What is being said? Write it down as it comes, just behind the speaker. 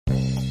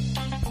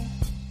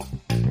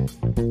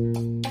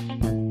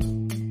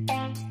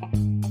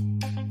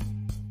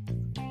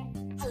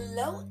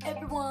Hello,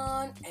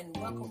 everyone, and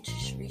welcome to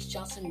Sharice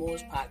Johnson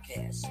Moore's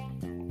podcast,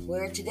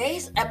 where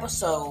today's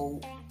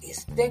episode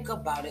is Think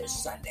About It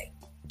Sunday.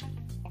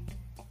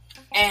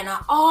 And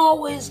I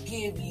always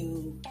give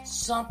you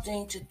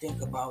something to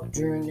think about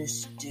during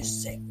this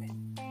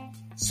segment.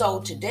 So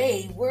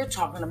today we're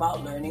talking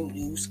about learning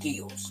new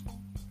skills.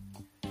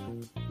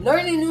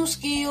 Learning new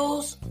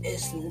skills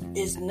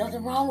is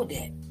nothing wrong with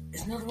that.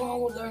 There's nothing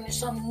wrong with learning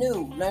something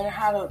new. Learning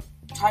how to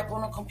type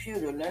on a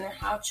computer. Learning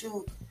how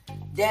to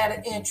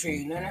data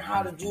entry. Learning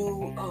how to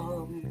do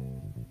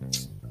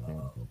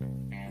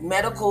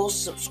medical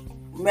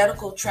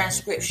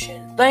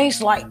transcription.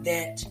 Things like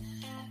that.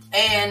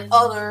 And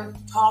other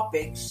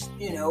topics,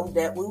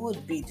 that we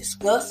would be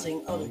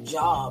discussing, other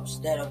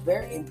jobs that are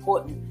very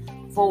important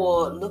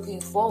for looking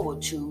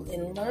forward to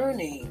and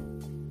learning.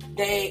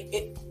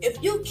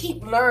 If you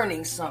keep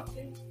learning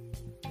something,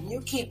 you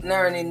keep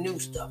learning new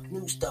stuff,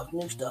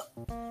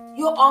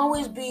 you'll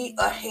always be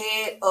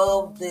ahead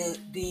of the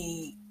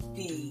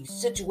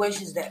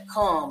situations that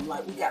come.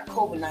 Like we got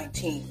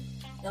COVID-19,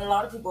 and a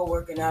lot of people are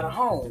working out of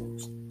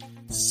homes.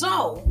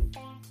 So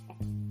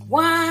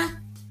why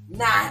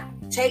not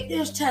take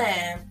this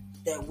time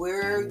that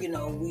we're,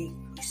 we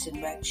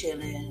sitting back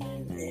chilling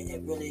and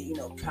really,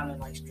 kind of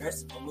like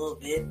stressing a little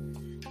bit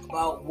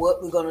about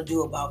what we're going to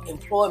do about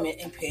employment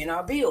and paying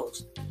our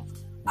bills.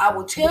 I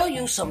will tell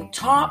you some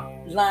top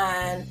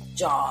line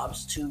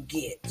jobs to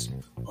get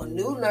or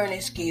new learning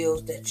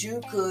skills that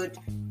you could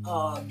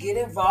get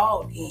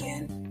involved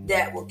in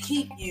that will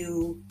keep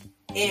you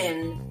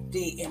in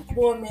the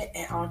employment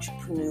and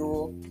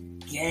entrepreneurial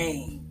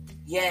game.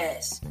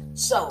 Yes.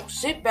 So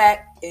sit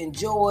back,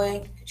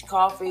 enjoy, get your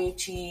coffee,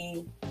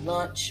 tea,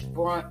 lunch,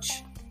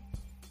 brunch,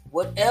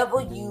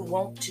 whatever you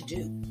want to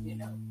do,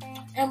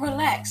 and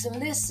relax and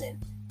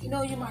listen. You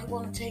might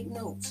want to take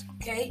notes,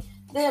 okay?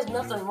 There's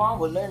nothing wrong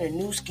with learning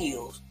new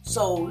skills.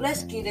 So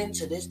let's get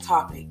into this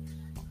topic.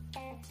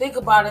 Think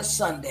About It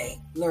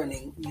Sunday,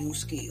 learning new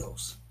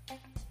skills.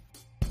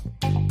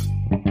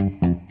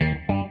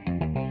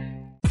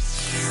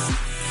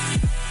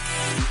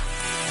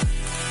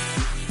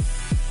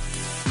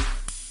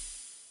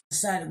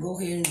 Decided to go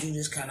ahead and do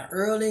this kind of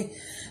early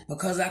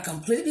because I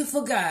completely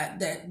forgot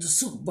that the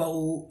Super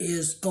Bowl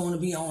is going to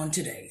be on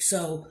today.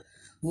 So I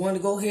want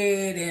to go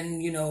ahead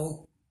and,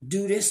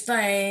 do this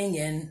thing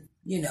and,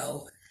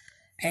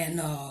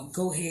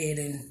 go ahead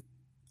and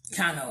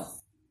kind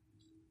of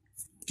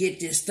get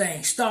this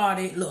thing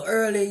started a little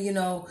early, I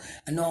know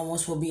I'm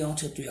supposed to be on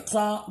till 3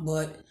 o'clock,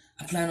 but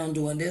I plan on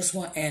doing this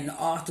one and the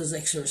Authors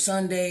Excerpt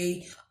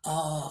Sunday.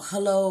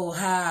 Hello,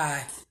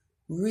 hi,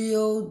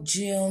 Real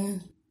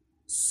Gym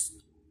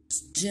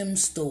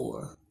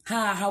Store.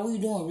 Hi, how are you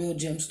doing, Real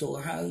Gym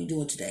Store? How are you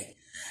doing today?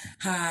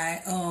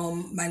 Hi,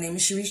 my name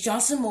is Sharice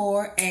Johnson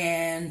Moore,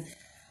 and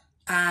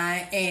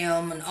I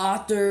am an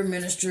author,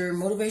 minister,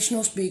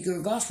 motivational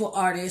speaker, gospel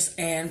artist,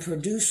 and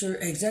producer,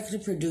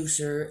 executive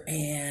producer,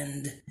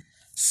 and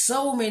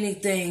so many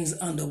things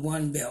under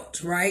one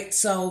belt, right?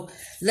 So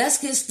let's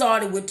get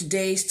started with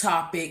today's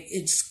topic.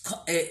 It's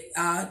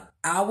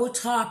our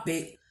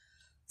topic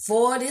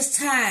for this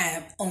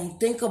time on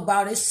Think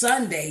About It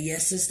Sunday.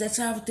 Yes, it's that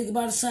time for Think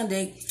About It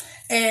Sunday.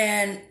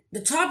 And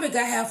the topic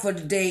I have for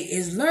today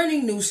is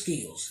learning new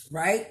skills,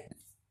 right?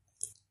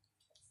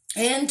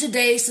 In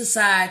today's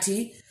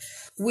society,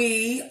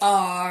 we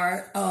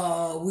are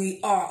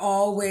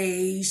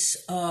always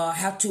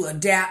have to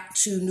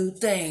adapt to new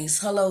things.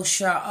 Hello,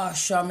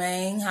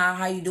 Charmaine.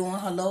 How you doing?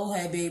 Hello,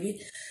 hey baby.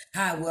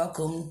 Hi,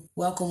 welcome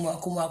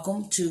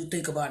to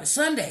Think About It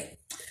Sunday.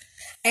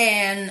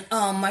 And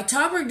my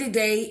topic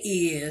today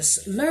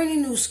is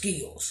learning new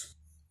skills.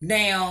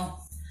 Now,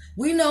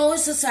 we know in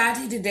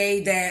society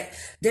today that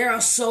there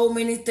are so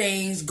many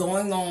things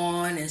going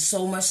on and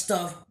so much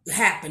stuff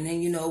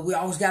happening. We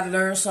always got to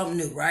learn something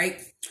new, right?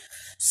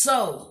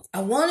 So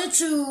I wanted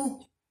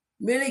to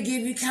really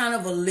give you kind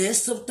of a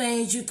list of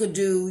things you could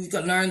do. You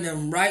could learn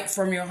them right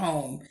from your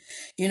home.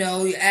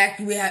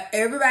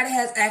 Everybody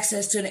has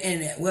access to the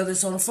internet, whether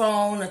it's on a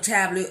phone, a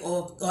tablet,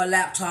 or a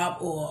laptop,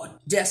 or a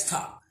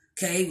desktop.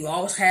 Okay, we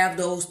always have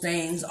those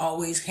things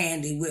always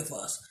handy with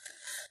us.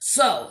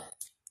 So,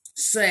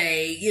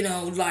 say,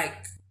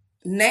 like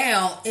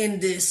now in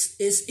this,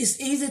 it's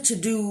easy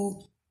to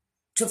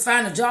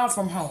find a job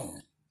from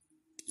home.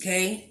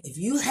 Okay, if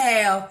you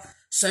have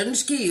certain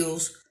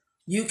skills,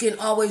 you can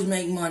always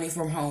make money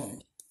from home.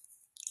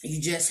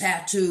 You just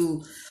have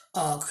to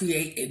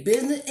create a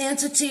business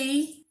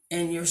entity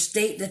in your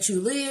state that you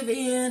live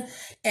in,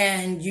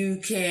 and you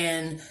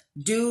can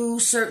do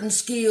certain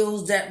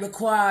skills that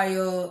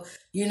require,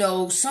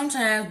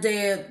 sometimes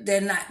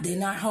they're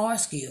not hard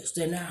skills.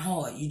 They're not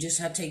hard. You just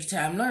have to take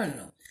time learning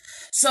them.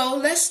 So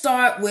let's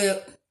start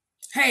with,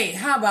 hey,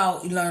 how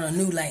about you learn a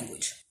new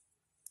language?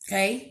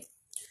 Okay?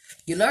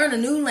 You learn a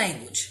new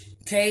language.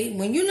 Okay?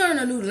 When you learn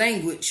a new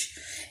language,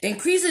 it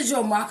increases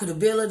your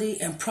marketability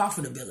and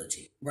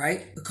profitability,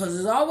 right? Because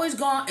there's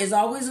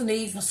always a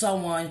need for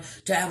someone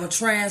to have a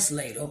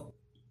translator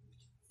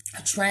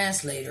a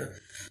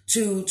translator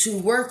to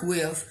work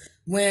with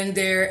when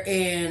they're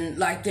in,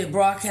 like, they're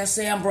broadcast.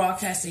 Say I'm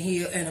broadcasting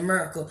here in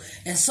America,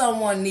 and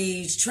someone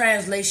needs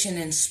translation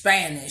in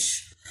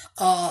Spanish.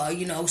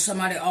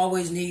 Somebody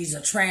always needs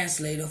a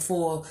translator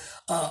for,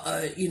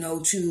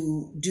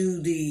 to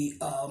do the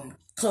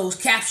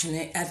closed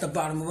captioning at the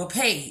bottom of a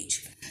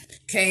page.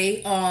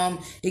 Okay,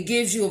 it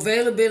gives you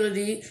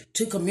availability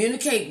to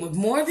communicate with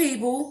more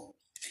people,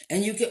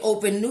 and you can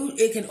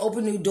it can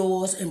open new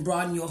doors and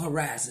broaden your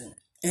horizon.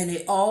 And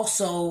it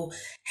also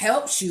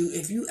helps you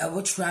if you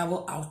ever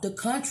travel out the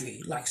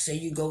country. Like, say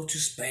you go to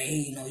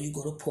Spain, or you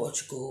go to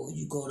Portugal, or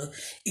you go to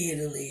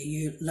Italy,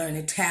 you learn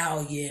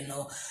Italian,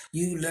 or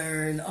you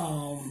learn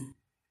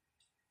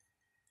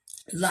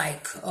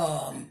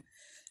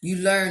you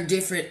learn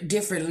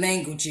different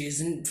languages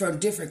and from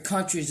different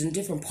countries and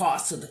different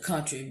parts of the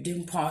country,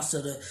 different parts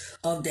of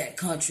that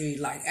country.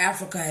 Like,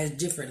 Africa has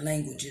different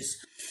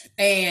languages,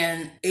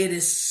 and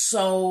it's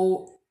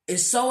so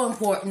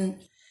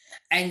important.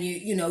 And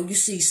you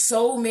see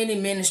so many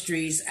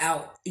ministries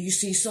out. You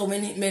see so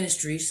many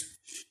ministries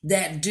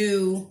that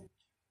do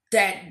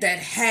that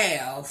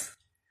have,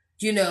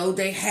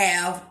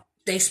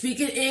 they speak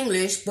in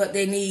English, but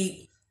they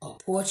need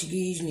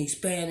Portuguese, you need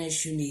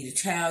Spanish, you need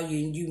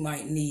Italian, you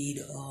might need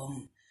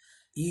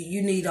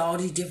you need all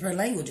these different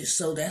languages.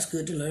 So that's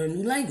good to learn a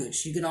new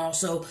language. You you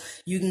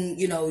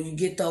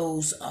get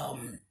those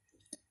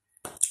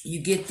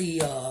you get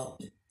the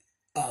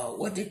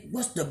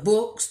what's the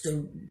books,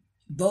 the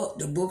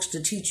books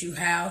to teach you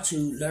how to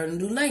learn a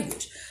new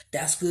language.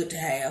 That's good to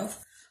have.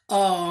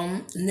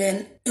 And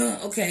then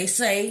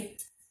say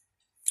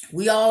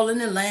we all in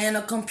the land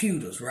of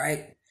computers,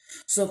 right?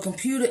 So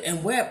computer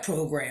and web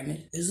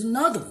programming is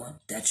another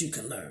one that you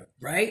can learn,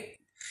 right?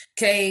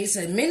 Okay,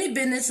 so many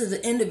businesses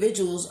and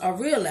individuals are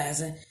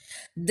realizing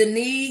the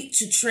need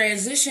to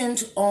transition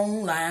to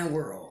online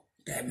world.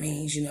 That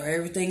means,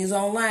 everything is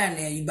online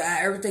now. You buy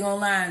everything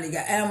online. You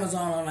got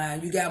Amazon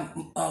online. You got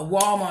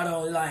Walmart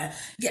online.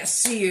 You got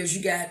Sears.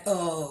 You got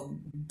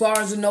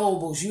Barnes and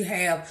Nobles. You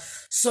have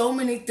so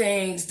many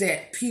things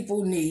that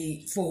people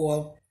need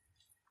for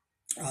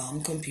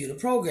computer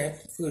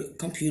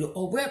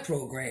or web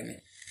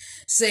programming.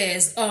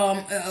 Says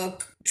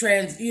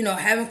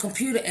having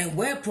computer and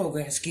web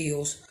programming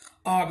skills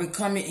are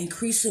becoming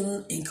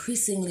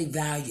increasingly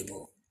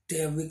valuable.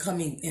 They're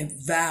becoming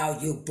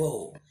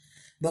invaluable.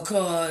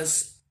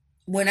 Because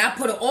when I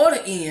put an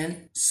order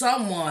in,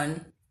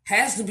 someone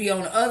has to be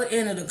on the other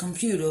end of the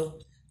computer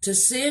to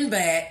send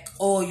back,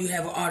 or you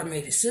have an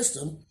automated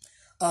system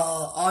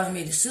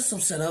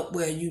set up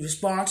where you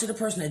respond to the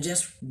person that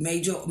just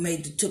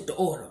took the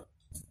order,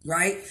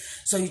 right?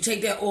 So you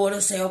take that order,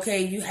 say,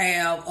 okay, you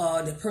have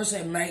the person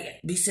that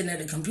might be sitting at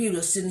the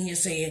computer sitting here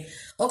saying,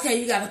 okay,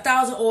 you got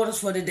 1,000 orders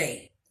for the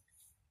day.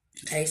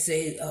 Okay,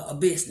 say a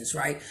business,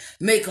 right?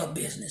 Makeup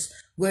business.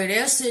 Where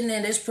they're sitting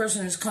there, this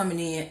person is coming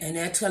in and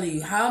they're telling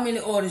you how many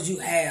orders you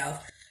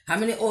have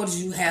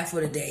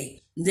for the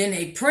day. Then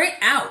they print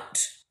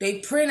out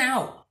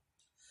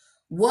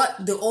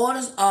what the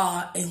orders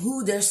are and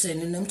who they're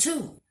sending them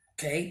to.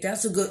 Okay,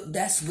 that's a good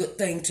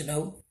thing to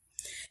know.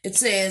 It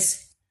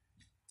says,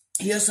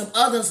 here's some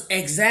other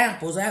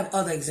examples. I have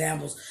other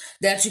examples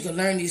that you can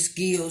learn these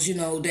skills,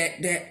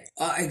 that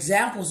are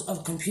examples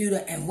of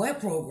computer and web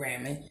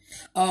programming,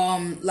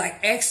 like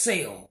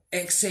Excel,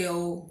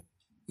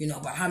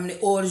 about how many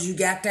orders you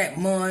got that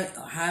month,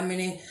 or how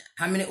many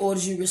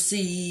orders you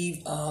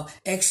received.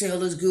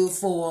 Excel is good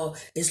for,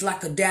 it's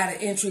like a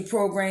data entry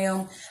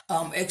program.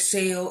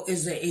 Excel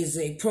is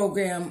a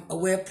program,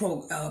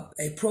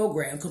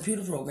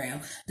 computer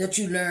program that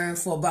you learn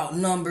for about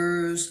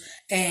numbers,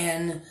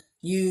 and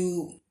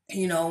you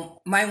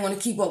might want to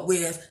keep up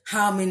with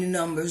how many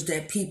numbers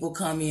that people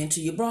come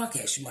into your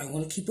broadcast. You might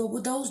want to keep up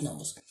with those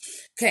numbers.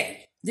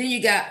 Okay, then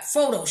you got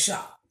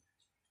Photoshop.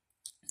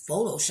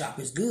 Photoshop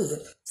is good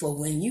for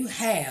when you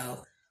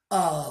have,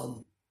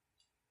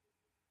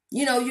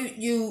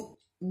 you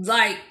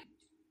like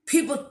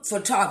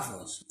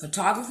photographers.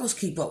 Photographers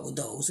keep up with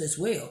those as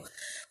well.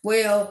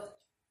 Well,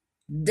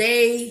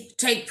 they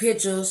take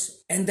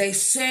pictures and they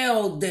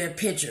sell their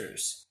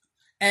pictures.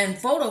 And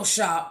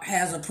Photoshop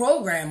has a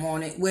program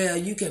on it where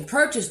you can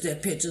purchase their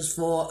pictures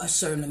for a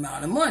certain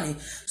amount of money.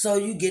 So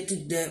you get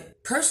the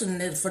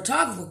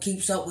photographer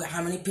keeps up with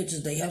how many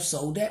pictures they have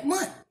sold that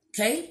month.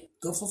 Okay,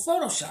 good for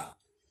Photoshop.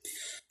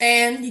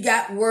 And you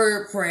got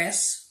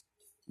WordPress.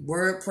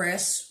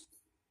 WordPress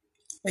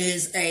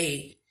is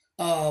a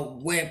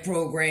web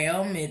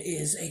program. It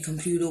is a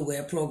computer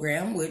web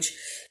program, which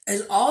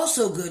is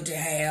also good to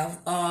have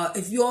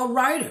if you're a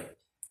writer.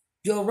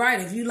 You're a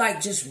writer. If you like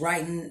just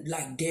writing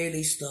like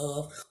daily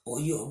stuff,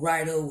 or you're a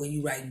writer where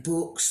you write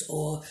books,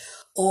 or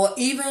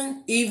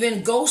even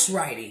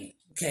ghostwriting.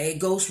 Okay,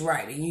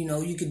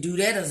 ghostwriting. You could do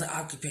that as an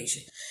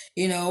occupation.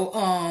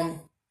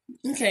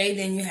 Okay,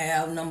 then you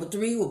have number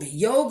 3 will be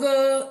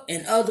yoga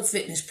and other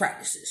fitness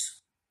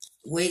practices.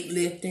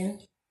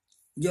 Weightlifting,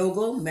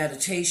 yoga,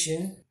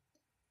 meditation.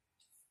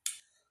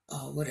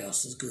 What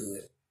else is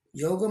good?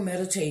 Yoga,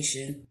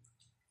 meditation,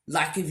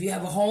 Like if you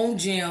have a home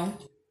gym,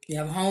 you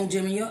have a home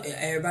gym and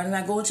everybody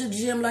not going to the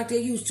gym like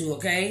they used to,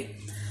 okay?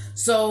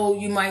 So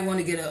you might want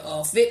to get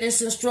a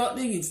fitness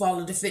instructor. You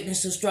follow the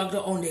fitness instructor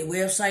on their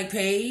website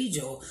page,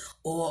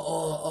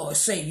 or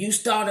say you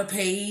start a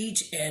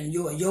page and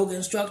you're a yoga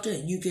instructor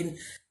and you can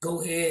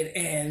go ahead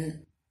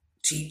and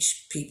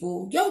teach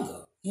people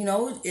yoga. You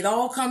know, it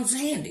all comes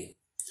handy.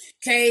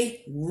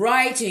 Okay,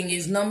 writing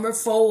is number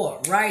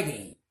 4.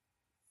 Writing.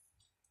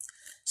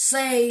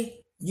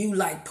 Say you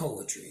like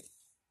poetry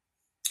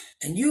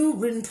and you've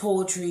written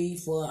poetry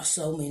for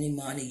so many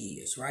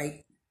years,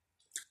 right?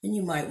 And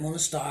you might want to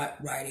start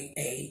writing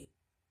a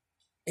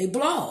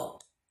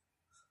blog.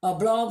 A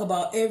blog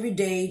about every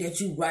day that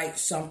you write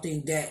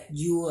something that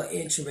you are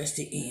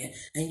interested in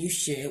and you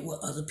share it with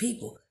other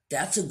people.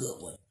 That's a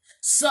good one.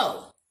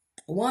 So,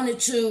 1 and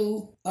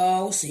 2,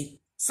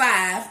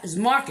 5 is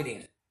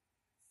marketing.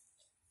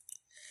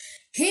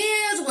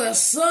 Here's where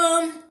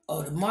some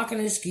of the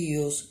marketing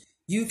skills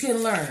you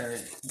can learn.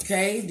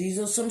 Okay, these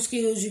are some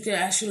skills you can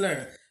actually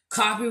learn.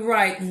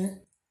 Copywriting,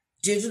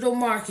 digital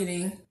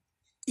marketing,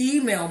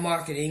 email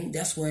marketing.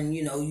 That's when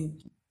you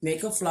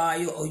make a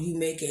flyer or you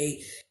make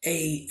a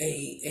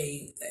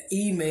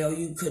email.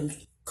 You can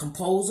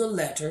compose a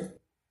letter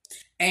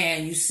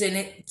and you send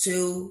it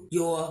to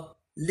your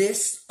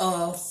list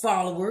of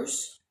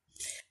followers.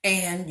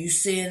 And you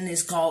send,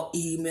 it's called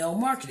email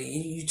marketing.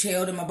 And you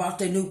tell them about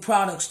the new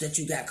products that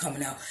you got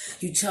coming out.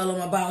 You tell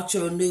them about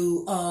your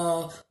new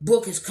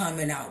book is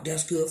coming out.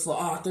 That's good for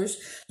authors.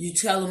 You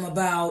tell them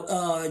about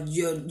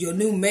your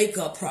new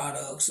makeup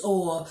products,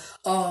 or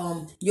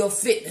your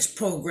fitness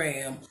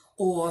program,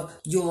 or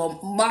your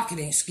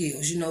marketing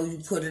skills. You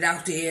put it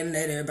out there and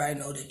let everybody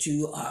know that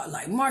you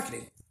like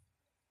marketing.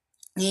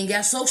 You ain't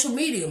got social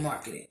media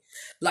marketing.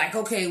 Like,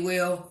 okay,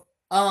 well,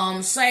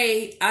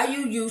 say I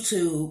use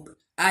YouTube.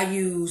 I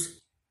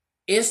use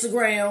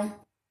Instagram,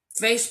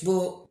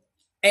 Facebook,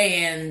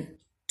 and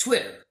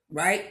Twitter,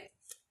 right?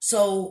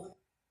 So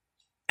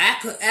I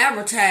could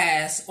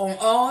advertise on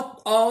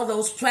all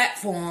those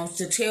platforms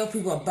to tell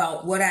people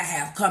about what I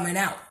have coming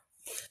out.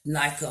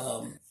 Like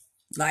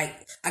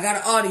I got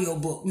an audio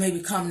book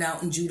maybe coming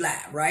out in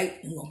July, right?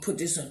 I'm gonna put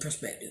this in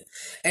perspective.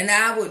 And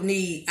I would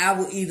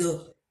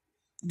either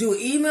do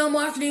email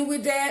marketing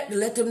with that to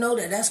let them know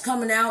that that's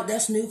coming out,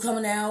 that's new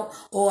coming out,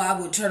 or I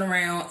would turn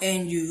around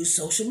and use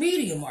social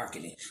media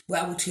marketing,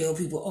 where I would tell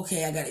people,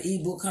 okay, I got an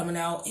ebook coming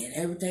out and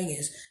everything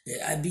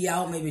I'd be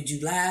out maybe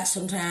July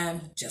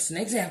sometime, just an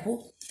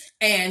example,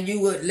 and you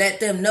would let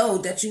them know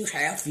that you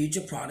have future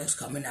products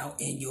coming out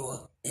in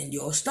your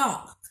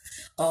stock,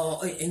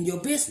 in your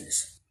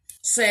business.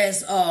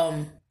 Says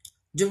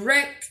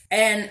direct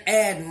and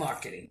ad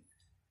marketing.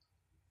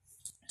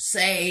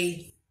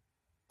 Say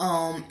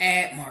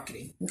ad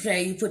marketing.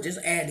 Okay, you put this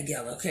ad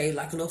together, okay,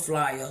 like a little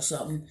flyer or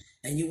something,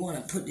 and you want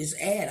to put this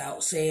ad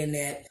out saying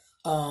that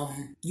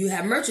you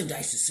have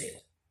merchandise to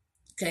sell.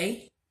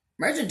 Okay,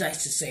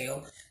 merchandise to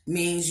sell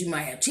means you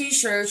might have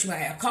t-shirts, you might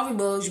have coffee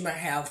mugs, you might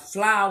have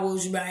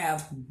flowers, you might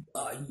have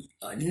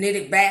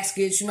knitted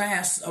baskets, you might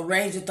have a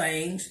range of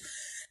things.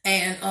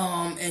 And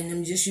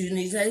I'm just using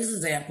these as an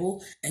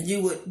example, and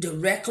you would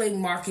directly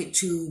market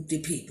to the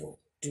people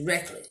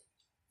directly.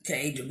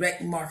 Okay,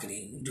 direct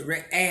marketing,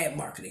 direct ad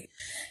marketing.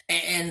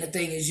 And the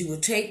thing is, you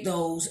would take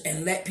those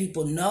and let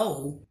people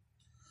know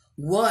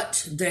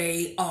what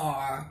they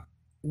are,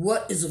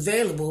 what is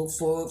available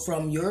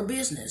from your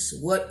business.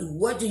 What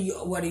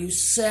are you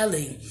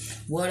selling?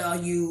 What are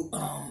you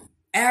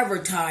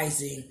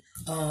advertising?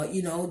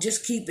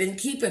 Just keep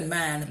in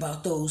mind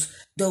about those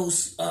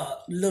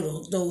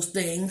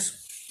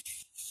things.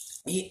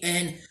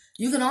 And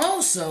you can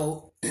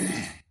also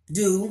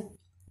do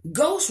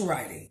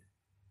ghostwriting.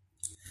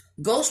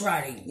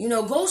 Ghostwriting.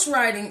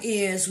 Ghostwriting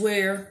is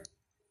where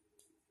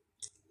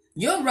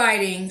you're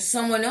writing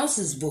someone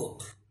else's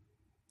book.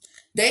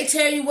 They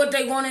tell you what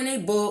they want in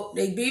their book.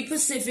 They be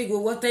specific with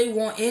what they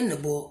want in the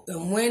book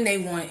and when they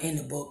want it in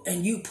the book.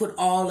 And you put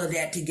all of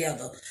that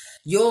together.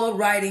 You're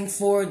writing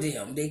for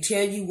them. They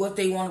tell you what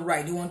they want to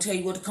write. They want to tell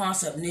you what the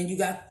concept. And then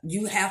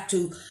you have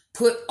to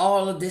put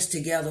all of this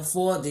together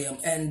for them.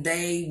 And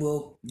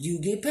you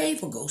get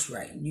paid for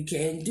ghostwriting. You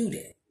can do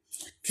that.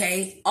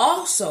 Okay.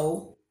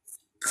 Also,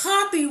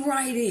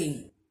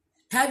 copywriting.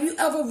 Have you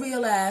ever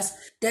realized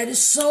that there's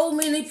so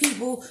many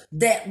people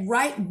that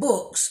write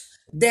books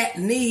that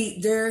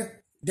need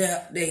their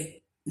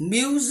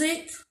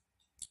music,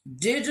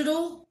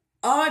 digital,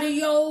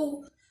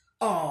 audio,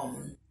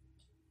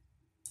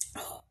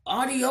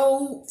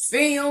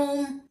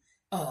 film,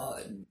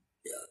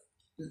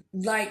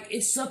 like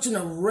it's such an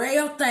array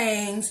of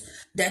things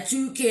that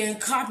you can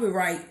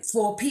copyright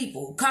for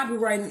people.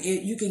 Copywriting,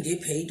 you can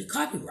get paid to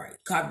copyright.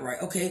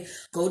 Okay,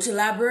 go to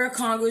Library of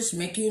Congress,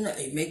 make your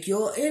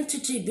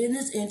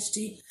business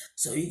entity,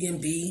 so you can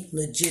be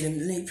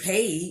legitimately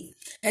paid.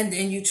 And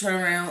then you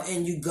turn around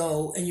and you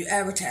go and you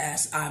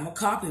advertise, I'm a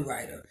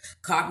copywriter.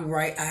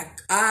 Copyright,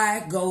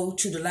 I go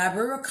to the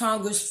Library of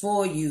Congress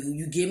for you.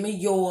 You give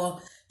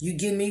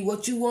me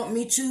what you want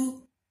me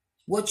to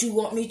what you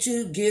want me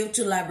to give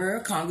to Library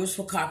of Congress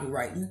for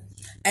copywriting,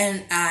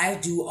 and I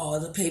do all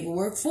the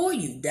paperwork for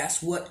you.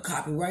 That's what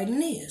copywriting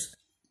is.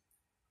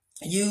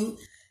 You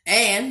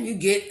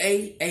get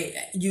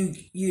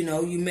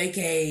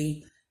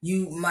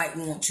you might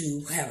want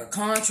to have a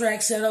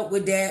contract set up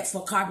with that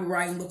for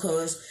copywriting,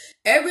 because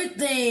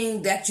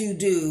everything that you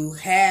do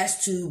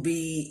has to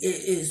be,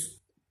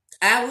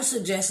 I would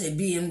suggest it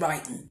be in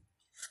writing.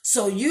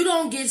 So you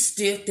don't get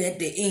stiffed at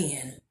the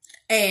end,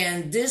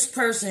 and this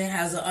person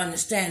has an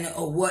understanding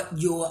of what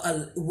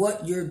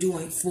you're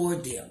doing for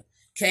them.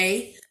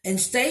 Okay, and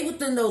stay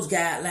within those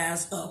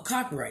guidelines of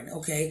copywriting.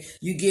 Okay,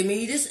 you give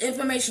me this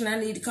information I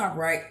need to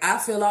copyright. I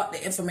fill out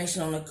the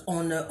information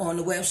on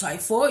the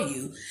website for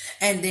you,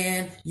 and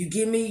then you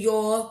give me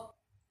your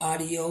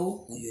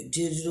audio or your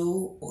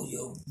digital or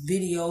your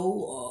video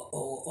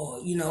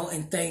or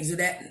and things of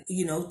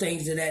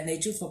that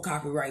nature for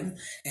copywriting,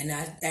 and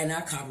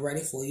I copyright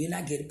it for you, and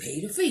I get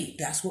paid a fee.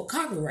 That's what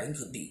copywriting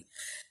could be.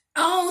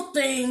 All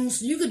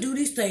things, you could do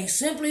these things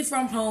simply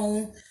from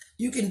home.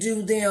 You can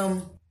do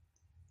them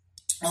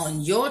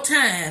on your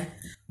time,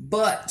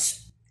 but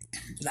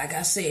like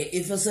I said,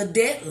 if it's a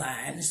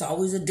deadline, it's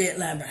always a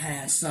deadline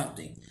behind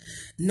something.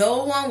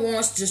 No one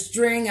wants to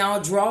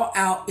draw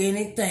out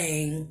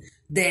anything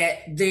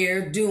that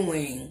they're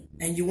doing,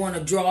 and you want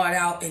to draw it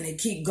out and they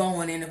keep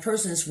going, and the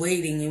person's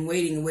waiting and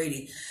waiting and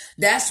waiting.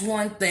 That's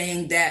one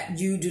thing that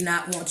you do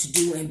not want to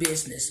do in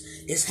business,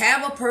 is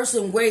have a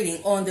person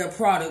waiting on their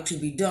product to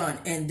be done,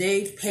 and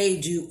they've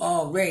paid you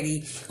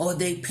already, or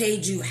they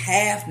paid you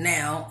half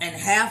now and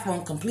half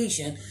on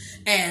completion,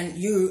 and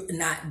you're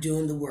not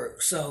doing the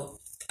work. So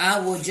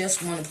I will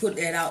just want to put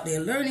that out there.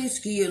 Learning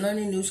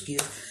new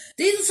skills.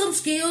 These are some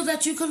skills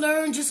that you can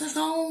learn just at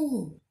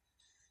home.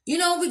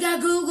 We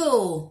got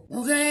Google,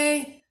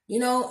 okay?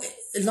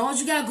 As long as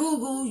you got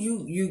Google,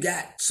 you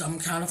got some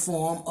kind of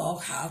form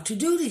of how to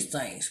do these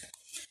things.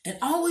 And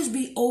always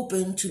be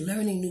open to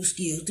learning new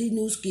skills. These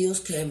new skills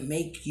can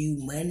make you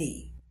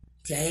money,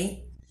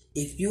 okay?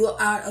 If you're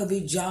out of a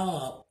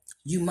job,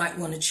 you might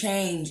want to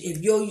change.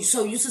 If you're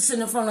so used to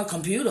sitting in front of a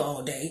computer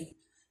all day,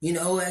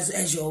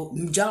 as your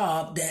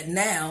job, that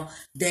now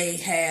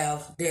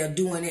they're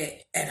doing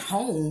it at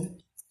home,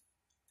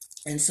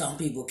 and some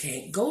people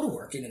can't go to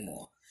work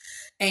anymore.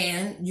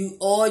 And you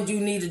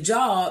need a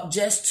job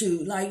just to,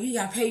 you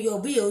got to pay your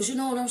bills. You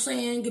know what I'm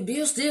saying? The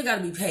bills still got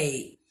to be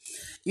paid,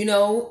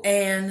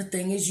 and the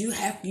thing is,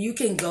 you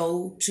can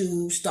go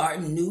to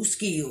starting new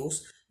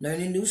skills,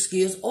 learning new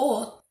skills,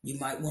 or you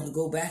might want to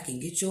go back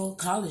and get your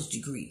college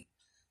degree.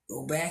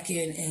 Go back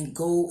and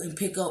go and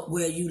pick up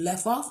where you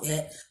left off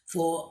at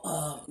for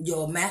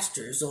your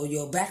master's or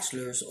your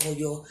bachelor's or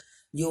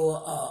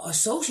your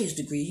associate's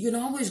degree. You can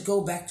always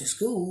go back to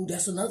school.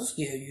 That's another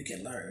skill you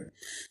can learn.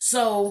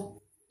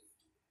 So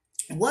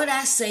what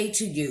I say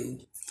to you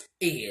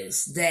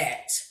is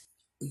that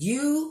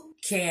you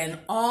can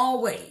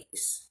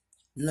always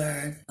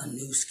learn a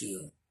new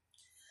skill.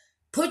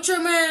 Put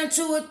your mind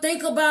to it,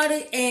 think about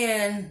it,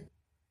 and,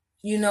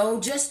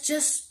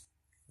 just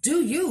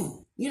do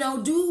you.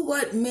 Do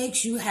what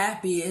makes you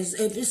happy. If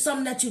it's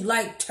something that you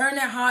like, turn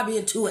that hobby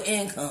into an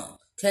income,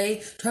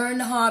 okay? Turn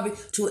the hobby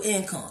to an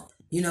income.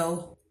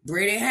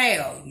 Bread and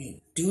hell, you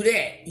do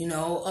that.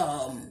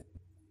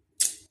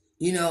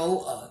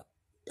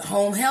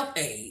 Home health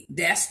aid.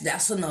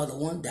 That's another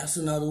one.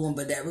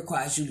 But that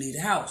requires you to leave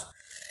the house.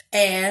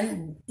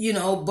 And,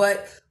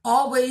 but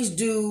always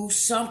do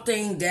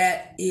something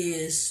that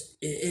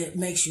it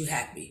makes you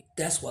happy.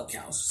 That's what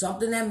counts.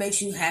 Something that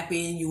makes you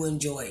happy and you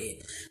enjoy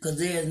it. Because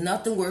there's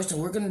nothing worse than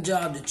working a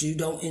job that you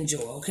don't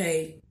enjoy,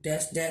 okay?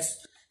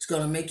 It's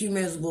going to make you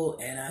miserable.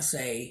 And I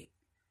say,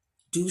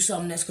 do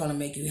something that's going to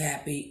make you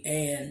happy,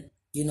 and,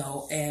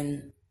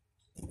 and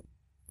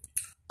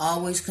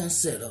always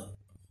consider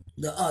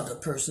the other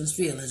person's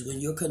feelings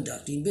when you're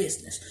conducting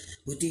business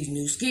with these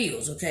new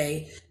skills,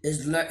 okay?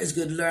 It's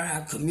good to learn how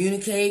to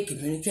communicate.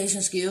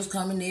 Communication skills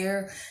come in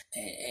there,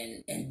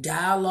 and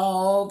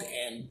dialogue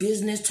and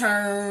business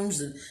terms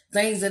and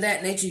things of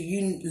that nature.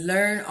 You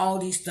learn all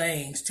these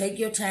things. Take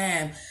your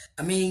time.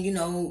 I mean,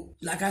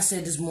 like I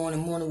said this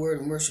morning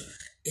word and worship,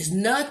 it's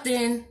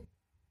nothing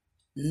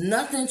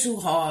too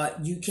hard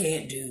you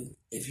can't do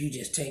if you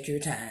just take your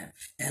time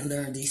and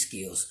learn these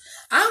skills.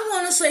 I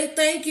want to say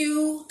thank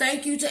you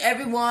to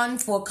everyone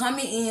for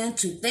coming in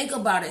to Think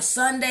About It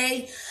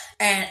Sunday,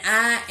 and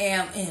I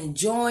am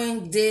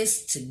enjoying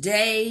this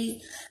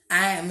today.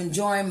 I am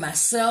enjoying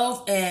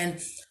myself, and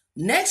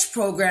next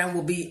program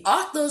will be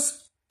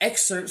Author's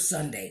Excerpt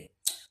Sunday,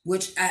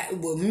 which I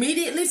will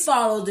immediately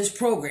follow this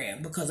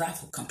program because I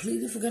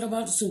completely forgot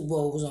about the Super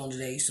Bowl was on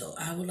today, so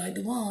I would like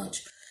to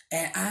watch.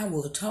 And I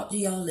will talk to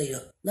y'all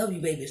later. Love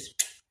you, babies.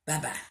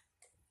 Bye-bye.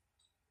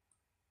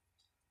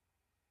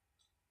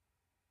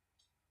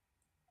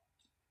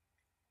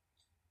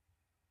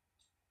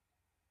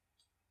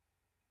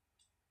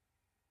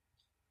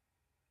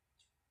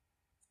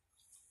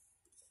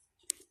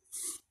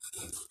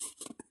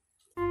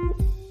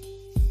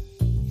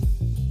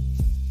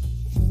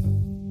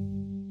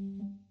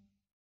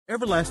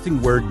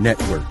 Everlasting Word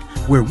Network,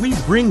 where we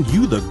bring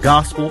you the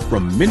gospel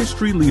from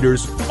ministry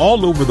leaders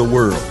all over the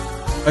world.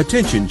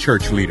 Attention,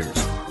 church leaders.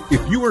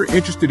 If you are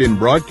interested in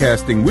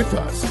broadcasting with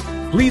us,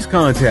 please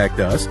contact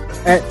us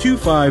at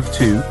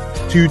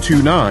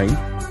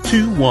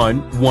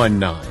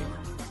 252-229-2119.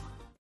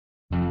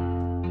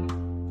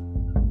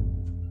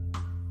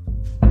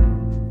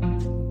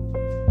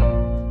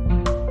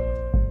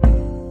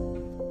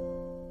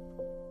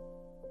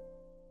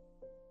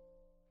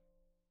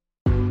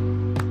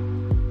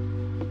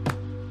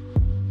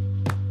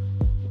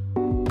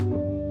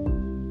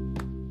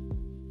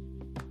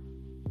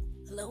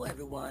 Hello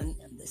everyone,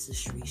 this is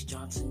Sharice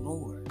Johnson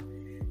Moore,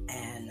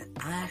 and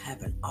I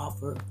have an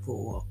offer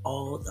for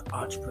all the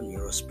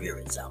entrepreneurial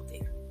spirits out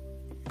there.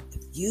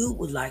 If you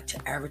would like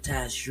to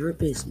advertise your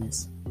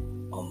business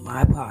on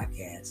my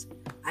podcast,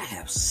 I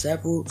have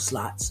several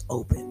slots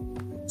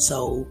open.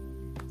 So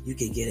you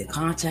can get in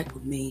contact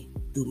with me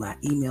through my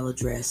email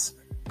address,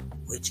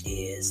 which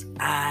is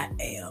I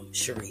am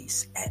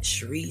Sharice at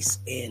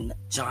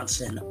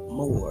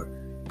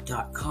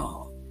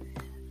ShariceNJohnsonMoore.com.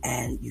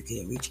 And you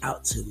can reach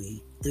out to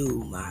me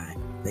through my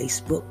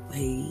Facebook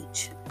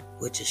page,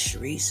 which is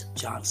Sharice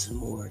Johnson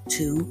Moore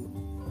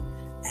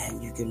 2.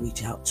 And you can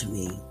reach out to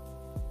me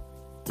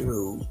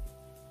through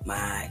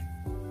my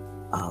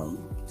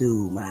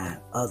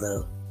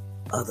other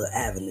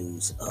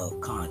avenues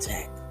of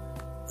contact,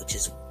 which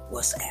is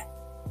WhatsApp.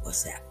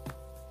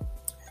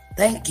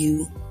 Thank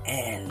you,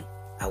 and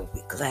I will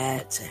be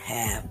glad to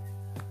have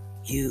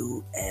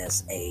you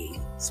as a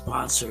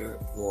sponsor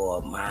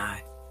for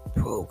my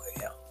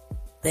program.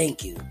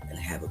 Thank you, and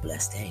have a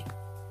blessed day.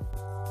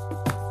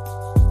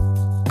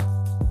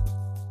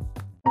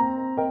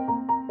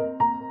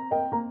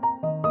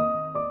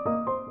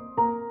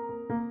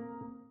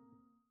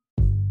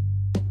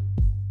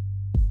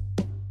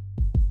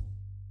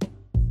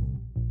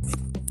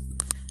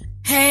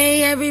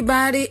 Hey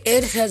everybody,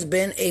 it has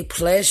been a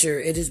pleasure.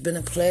 It has been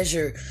a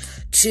pleasure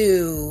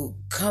to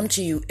come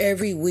to you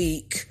every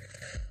week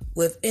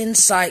with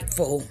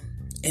insightful,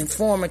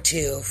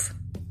 informative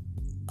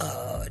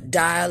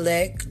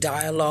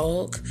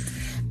dialogue,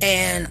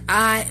 and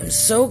I am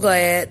so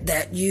glad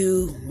that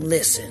you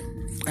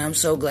listen. I'm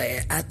so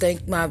glad. I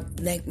thank my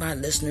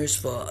listeners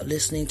for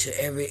listening to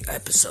every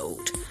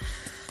episode.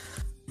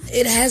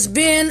 It has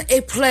been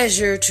a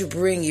pleasure to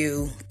bring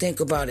you Think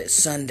About It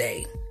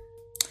Sunday.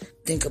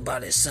 Think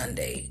About It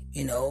Sunday.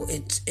 You know,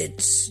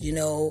 it's you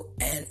know,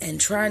 and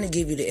trying to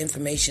give you the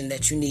information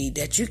that you need,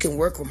 that you can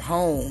work from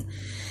home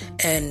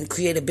and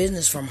create a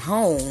business from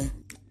home,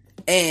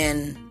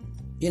 and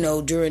you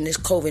know, during this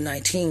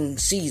COVID-19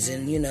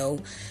 season, you know,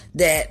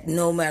 that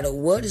no matter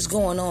what is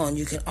going on,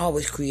 you can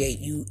always create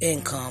you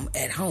income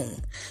at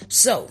home.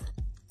 So,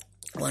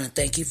 I want to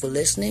thank you for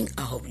listening.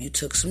 I hope you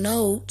took some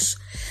notes.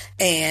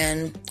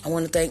 And I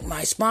want to thank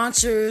my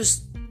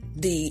sponsors,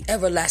 the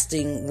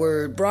Everlasting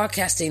Word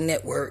Broadcasting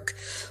Network,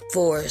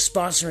 for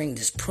sponsoring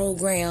this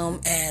program,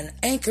 and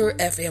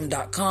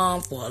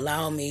AnchorFM.com for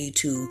allowing me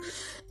to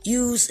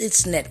use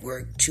its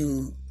network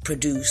to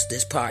produce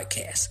this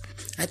podcast.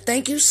 I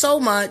thank you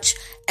so much,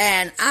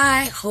 and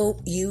I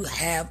hope you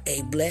have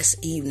a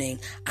blessed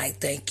evening. I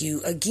thank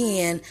you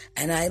again,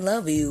 and I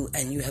love you,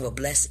 and you have a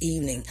blessed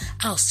evening.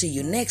 I'll see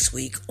you next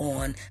week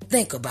on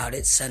Think About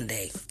It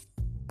Sunday.